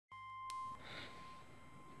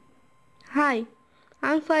Hi,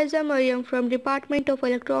 I'm Faiza Mariam from Department of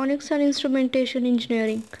Electronics and Instrumentation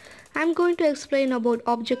Engineering. I'm going to explain about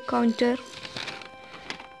object counter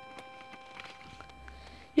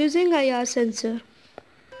using IR sensor.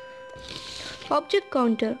 Object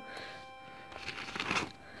counter.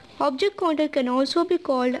 Object counter can also be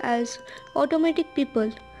called as automatic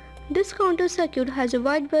people. This counter circuit has a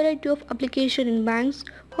wide variety of application in banks,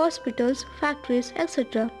 hospitals, factories,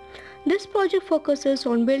 etc. This project focuses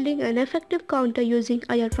on building an effective counter using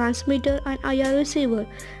IR transmitter and IR receiver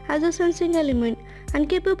as a sensing element and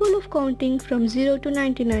capable of counting from 0 to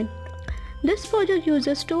 99. This project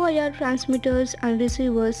uses two IR transmitters and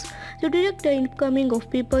receivers to detect the incoming of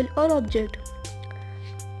people or object.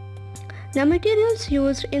 The materials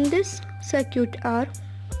used in this circuit are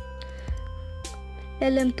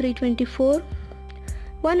LM324,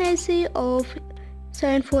 one IC of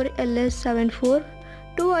 74LS74,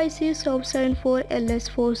 two ICs of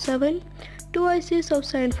 74LS47, two ICs of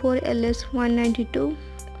 74LS192,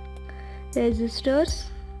 resistors,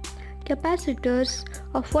 capacitors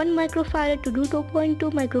of 1 microfarad to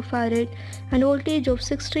 2.2 microfarad and voltage of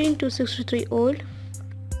 16 to 63 volt,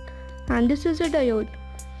 and this is a diode.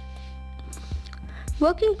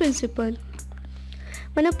 Working principle.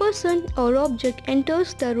 When a person or object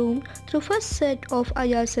enters the room through first set of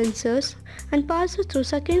IR sensors and passes through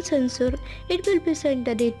second sensor, it will be sent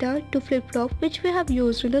the data to flip-flop which we have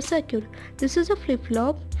used in the circuit. This is a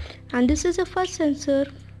flip-flop and this is a first sensor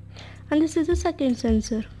and this is a second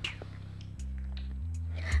sensor.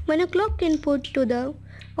 When a clock input to the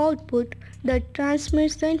output that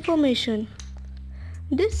transmits the information,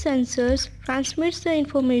 this sensors transmits the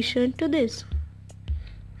information to this.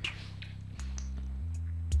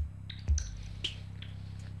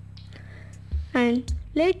 And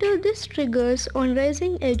later this triggers on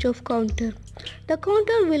rising edge of counter. The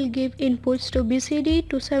counter will give inputs to BCD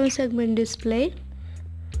to 7-segment display,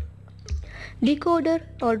 decoder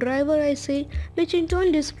or driver IC, which in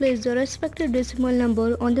turn displays the respective decimal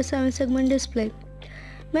number on the 7-segment display.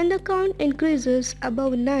 When the count increases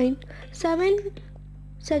above 9,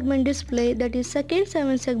 7-segment display, that is second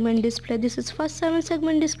 7-segment display, this is first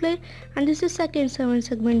 7-segment display and this is second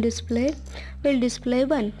 7-segment display, will display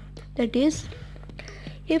 1. That is,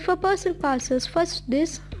 if a person passes first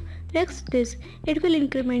this, next this, it will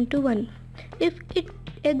increment to 1. If it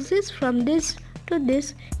exists from this to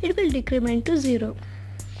this, it will decrement to 0.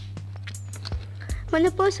 When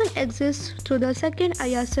a person exits through the second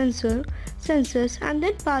IR sensors and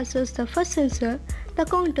then passes the first sensor, the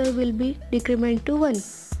counter will be decrement to 1.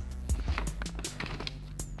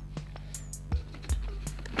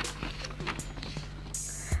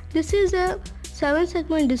 This is a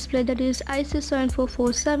 7-segment display, that is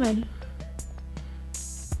IC7447.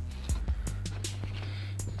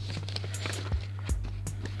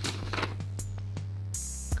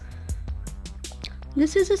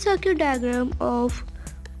 This is a circuit diagram of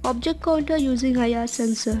object counter using IR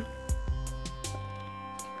sensor.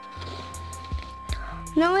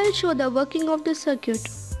 Now I'll show the working of the circuit.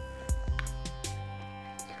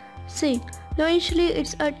 See, now initially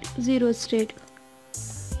it's at 0 state.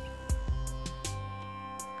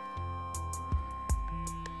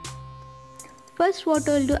 First what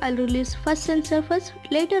I'll do, I'll release first sensor first,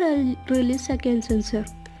 later I'll release second sensor.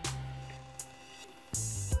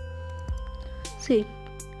 See,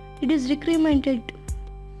 it is decremented.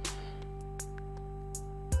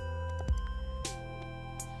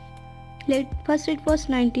 First it was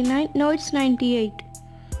 99, now it's 98.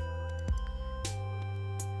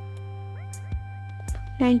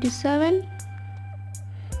 97.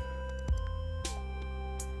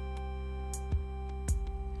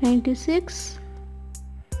 96.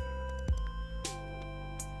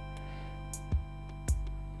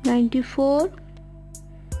 94,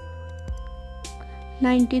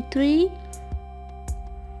 93,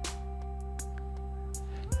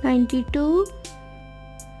 92,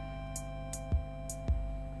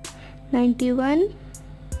 91,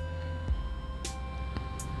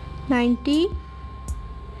 90,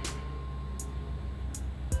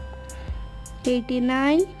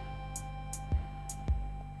 89,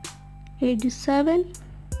 87,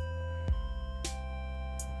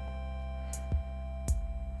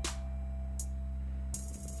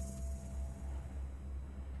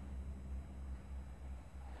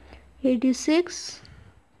 86,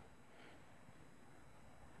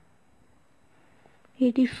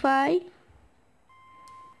 85,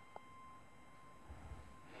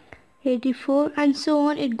 84, and so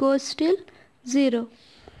on, it goes till 0.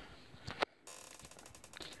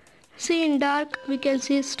 See, in dark we can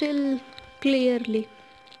see still clearly.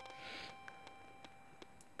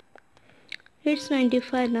 It's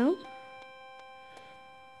 95 now.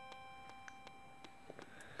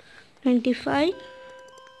 95,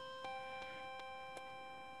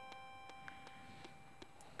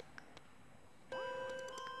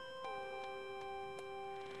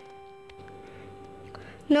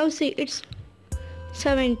 'Now see, it's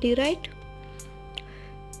 70, right?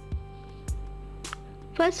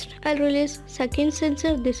 First I'll release second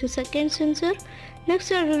sensor. This is second sensor.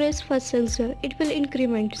 Next I'll release first sensor. It will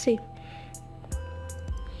increment. See,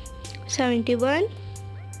 71,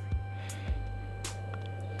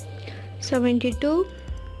 72,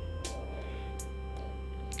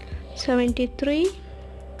 73,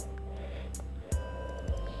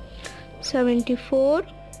 74,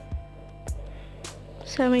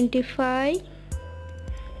 75,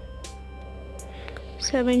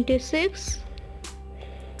 76,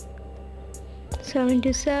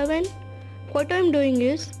 77. What I'm doing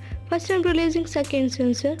is, first I'm releasing second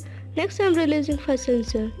sensor, next I'm releasing first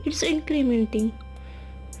sensor. It's incrementing.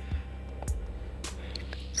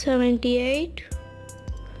 78,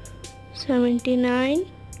 79,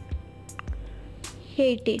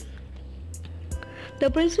 80. The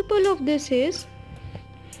principle of this is,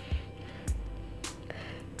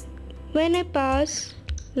 when I pass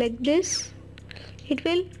like this, it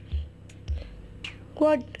will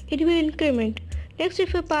increment. Next,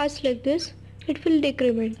 if I pass like this, it will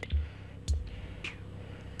decrement.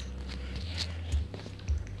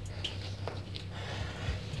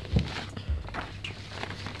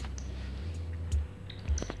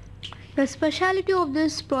 The speciality of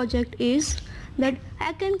this project is that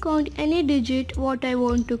I can count any digit what I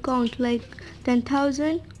want to count, like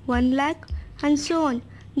 10,000, 1 lakh and so on,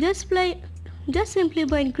 just simply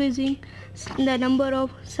by increasing the number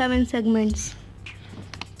of 7 segments.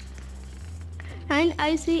 And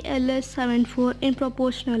I see LS74 in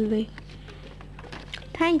proportional way.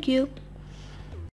 Thank you.